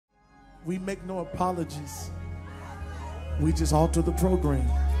We make no apologies. We just alter the program.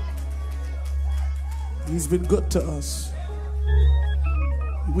 He's been good to us.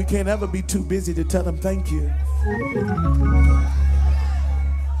 We can't ever be too busy to tell him thank you.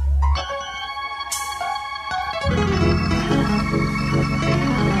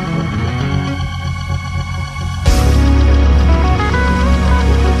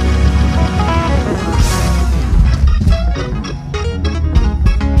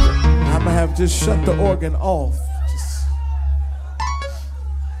 I'm gonna have just shut the organ off.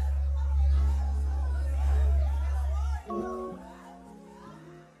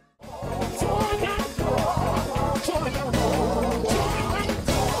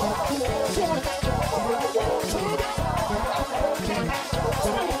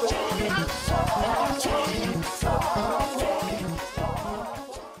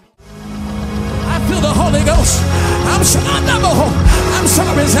 I'm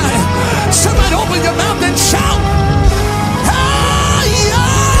sorry, Zion. Somebody open your mouth and shout. Ah, yeah,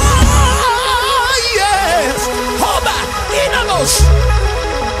 yes. Hoba, inamos.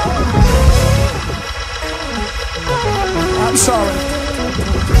 I'm sorry.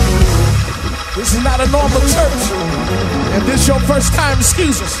 This is not a normal church. If this is your first time,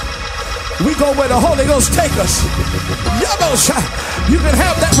 excuse us. We go where the Holy Ghost take us. You can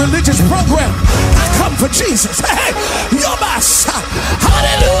have that religious program. I come for Jesus. Hey, Yobas.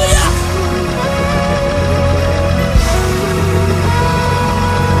 Hallelujah.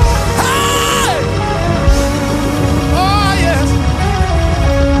 Hey. Oh, yes.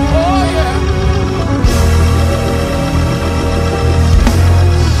 Oh, yeah.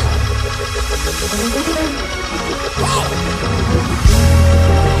 Oh.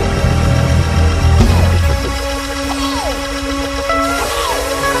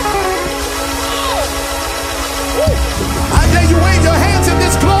 You wave your hands in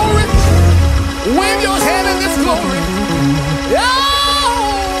this glory. Wave your hand in this glory. Yeah.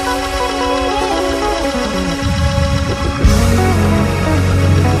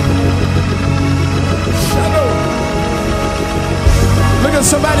 Look at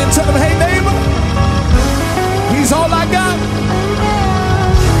somebody and tell them, hey neighbor, he's all I got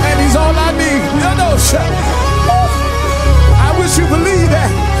and he's all I need. You know, I wish you believe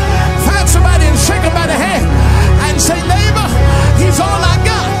that. Find somebody and shake them by the hand and say, neighbor, he's all I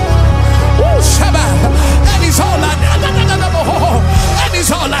got. Woo, Shabbat. And he's all I need. And he's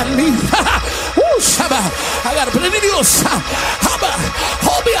all I need. Woo, Shabbat. I got to put it in your side.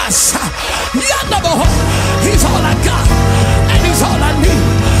 Hobias. He's all I got. And he's all I need.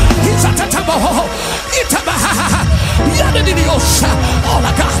 He's a tatabaho. Itabaha. All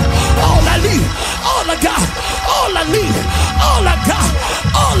I got. All I need. All I got. All I need. All I got.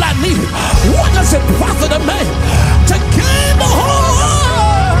 All I need. What does it profit a man to gain the whole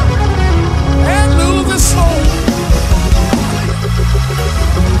world and lose his soul?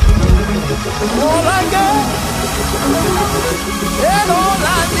 All I got and all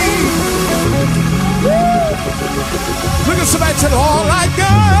I need. Woo. Look at somebody tell them, all I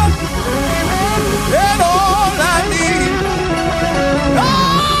got and all I need.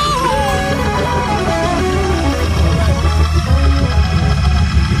 Oh!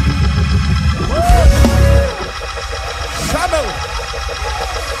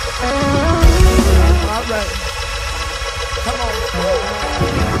 All right. Come on. Oh.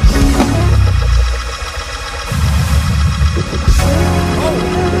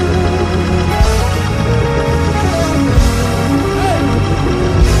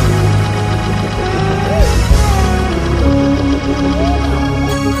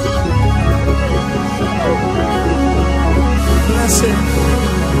 Bless it.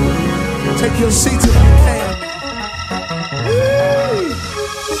 Take your seats if you can.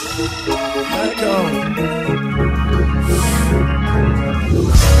 Let go.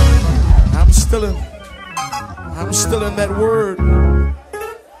 I'm still in that word.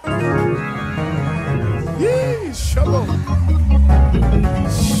 Yee, shalom.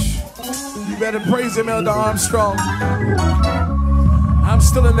 You better praise him, Elder Armstrong. I'm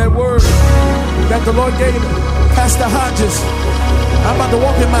still in that word that the Lord gave Pastor Hodges. I'm about to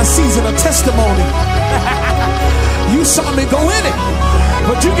walk in my season of testimony. You saw me go in it,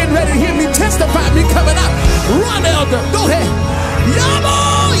 but you getting ready to hear me testify me coming out. Run, Elder. Go ahead.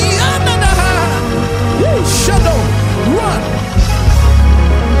 Yamo, yananaha. Woo, shadow. Run.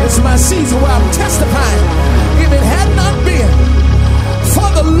 It's my season where I'm testifying. If it had not been for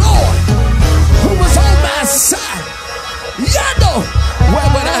the Lord who was on my side, yano, where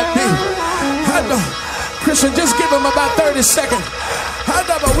would I be? I know. Christian, just give him about 30 seconds. I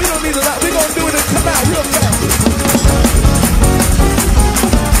know, but we don't need a lot. We're going to do it and come out real fast.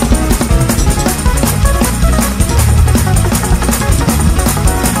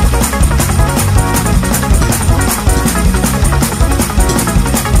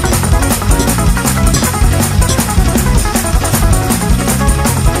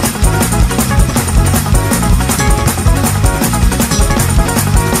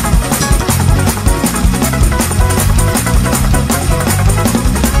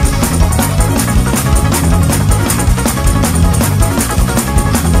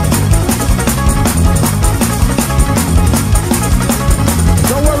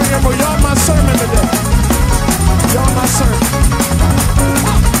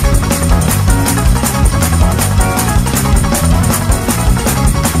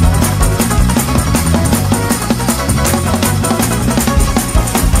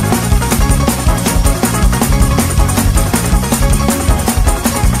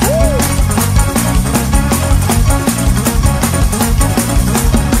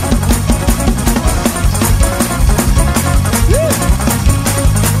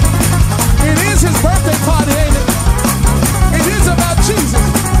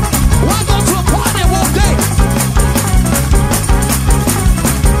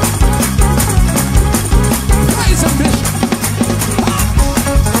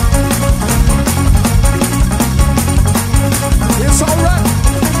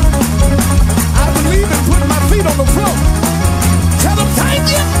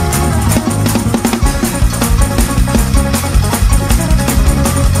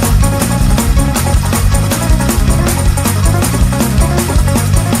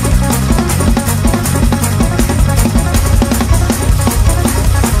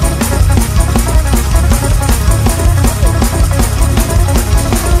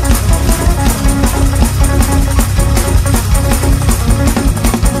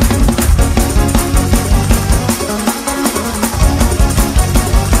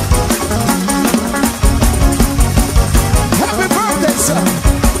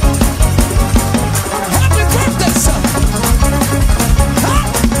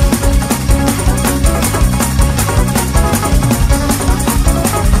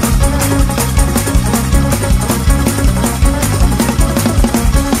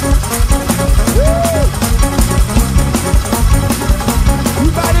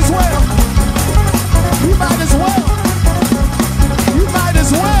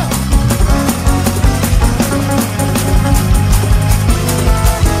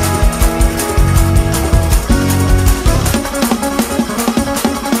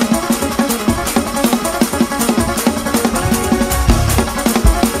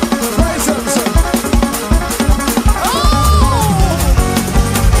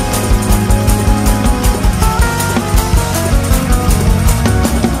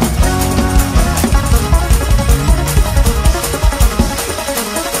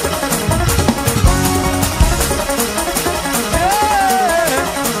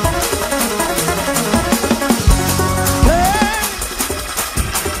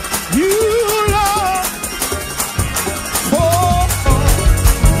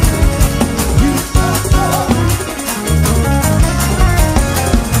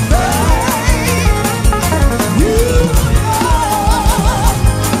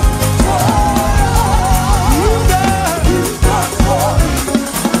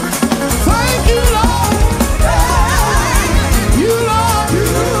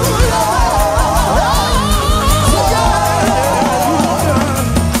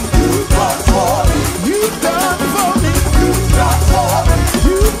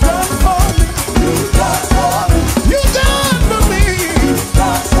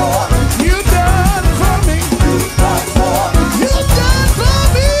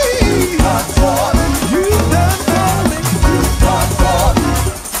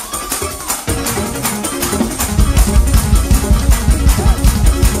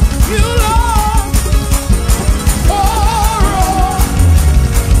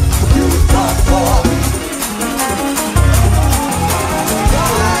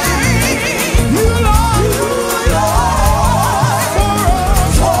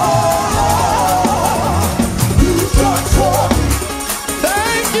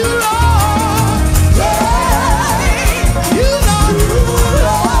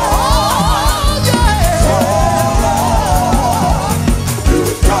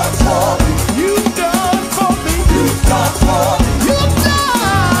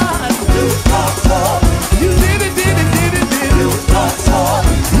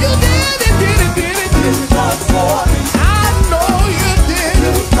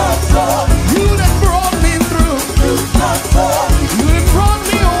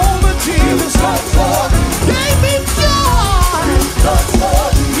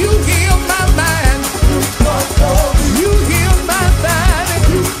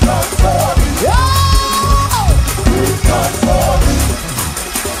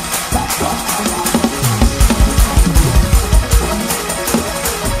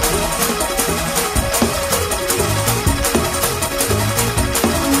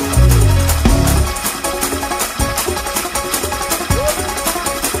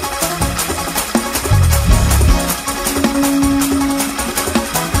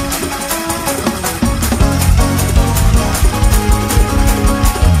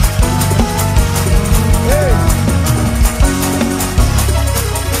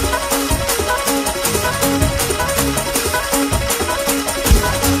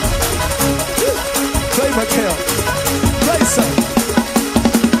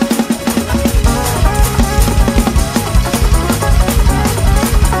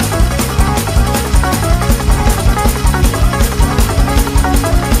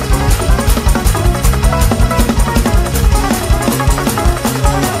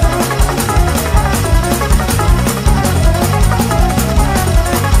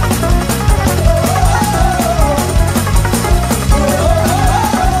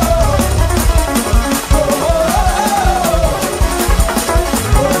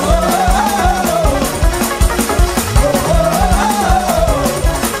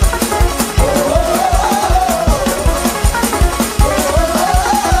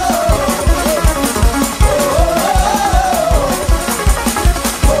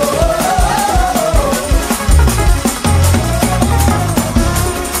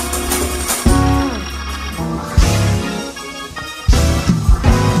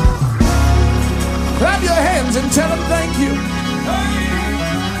 tell him thank you.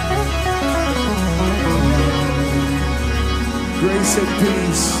 Grace and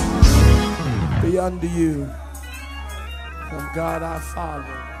peace be unto you from God our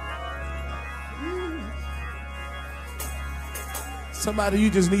Father. Somebody, you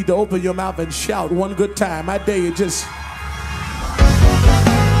just need to open your mouth and shout one good time. I dare you, just.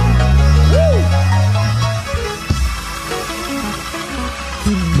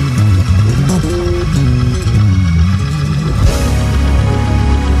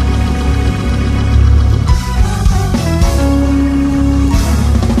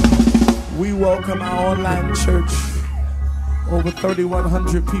 We welcome our online church. Over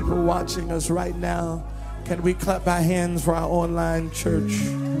 3,100 people watching us right now. Can we clap our hands for our online church?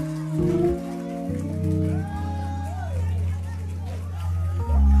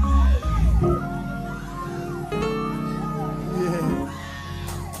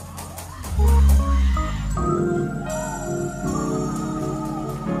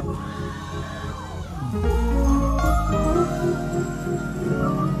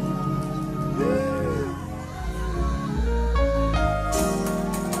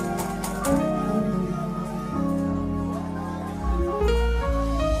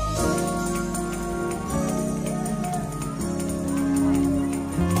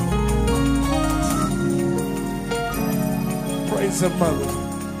 Praise her mother.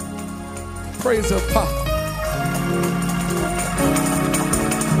 Praise her papa.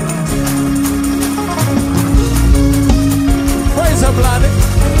 Praise her Blondie.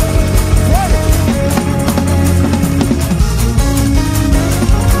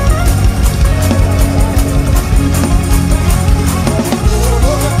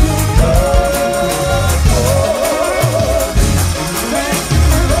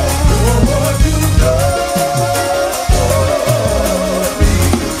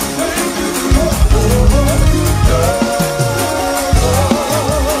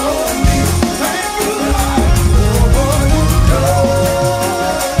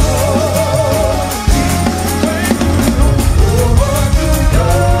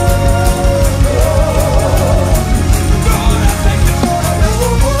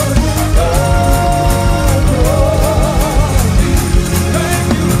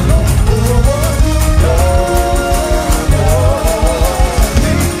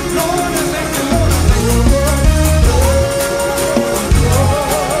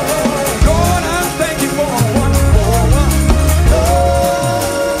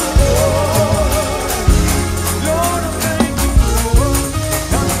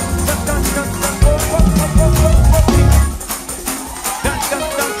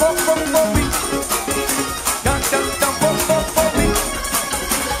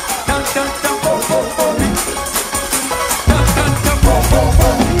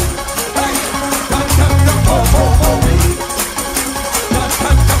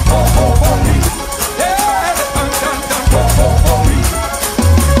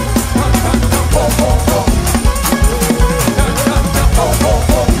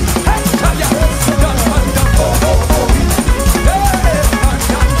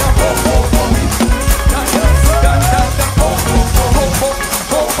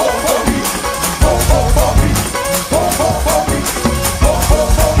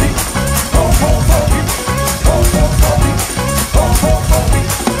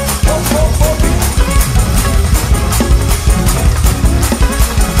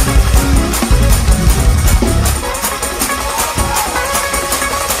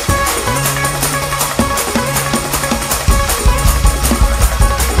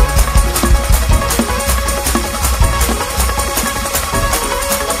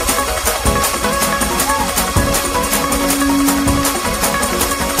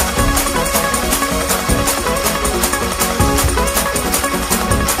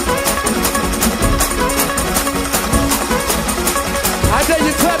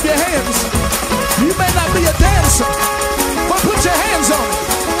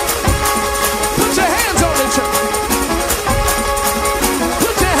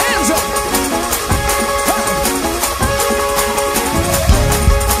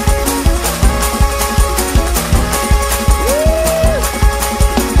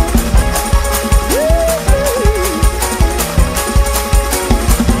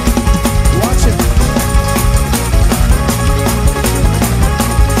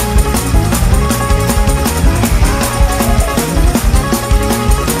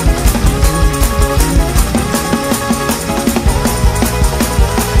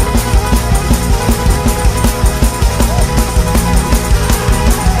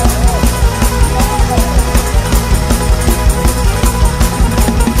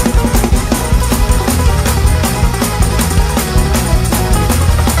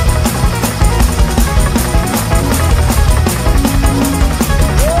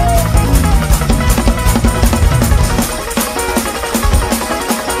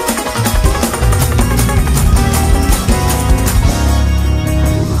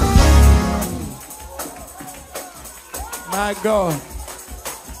 God,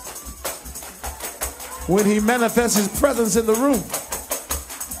 when he manifests his presence in the room,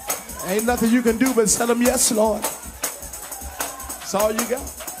 ain't nothing you can do but tell him, yes, Lord. That's all you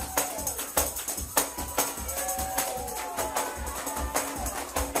got.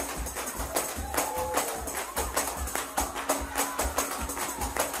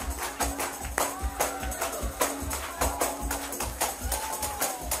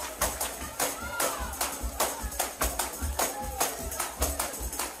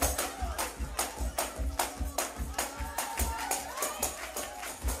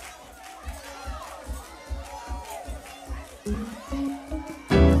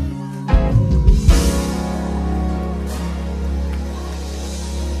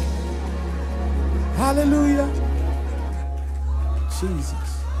 Hallelujah.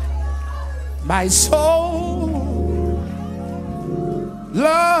 Jesus. My soul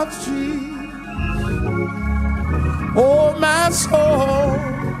loves Jesus. Oh, my soul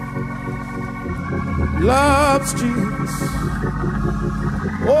loves Jesus.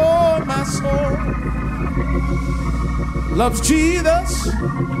 Oh, my soul loves Jesus.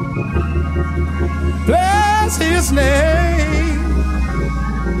 Bless his name.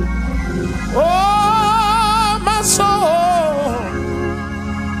 Oh, my soul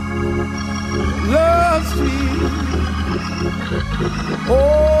loves Jesus.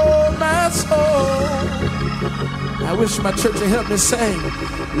 Oh, my soul. I wish my church would help me sing.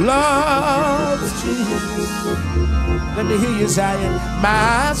 Loves Jesus. Let me hear you, Zion.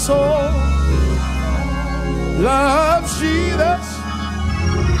 My soul loves Jesus.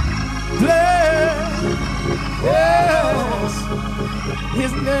 Bless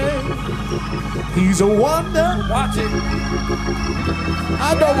his name. He's a wonder. Watch it.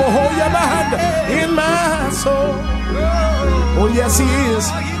 I don't hold you behind in my soul. Oh, yes, he is.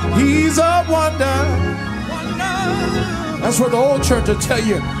 He's a wonder. That's what the old church will tell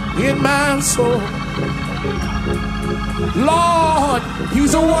you. In my soul. Lord,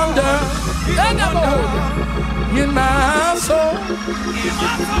 he's a wonder. In my soul.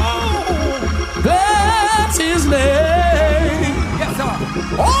 Bless his name. Yes, sir.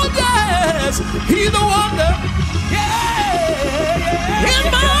 Oh, yes, he's a wonder. Yeah. In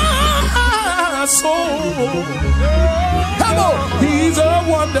my soul. Come on, he's a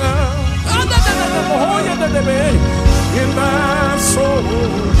wonder. In my soul.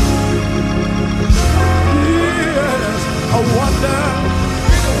 Yes, a wonder.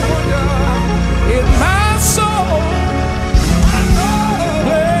 In my soul.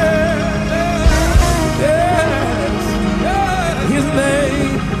 His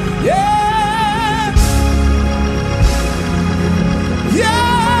name, yeah,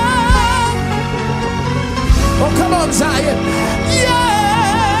 yeah. Oh, come on, Zion, yeah,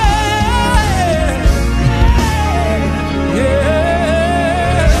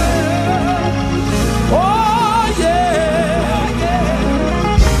 yeah. Oh, yeah,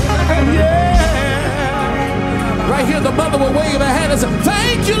 yeah. Right here, the mother will wave her hand and say,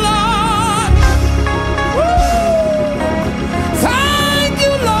 "Thank you, Lord."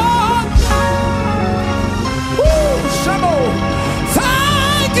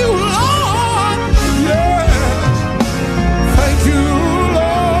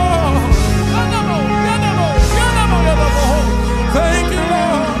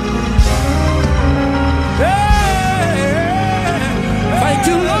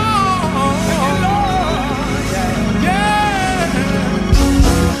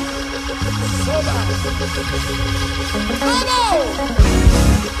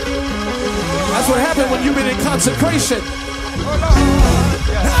 That's what happened when you've been in consecration.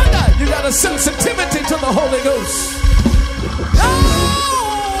 You got a sensitivity to the Holy Ghost.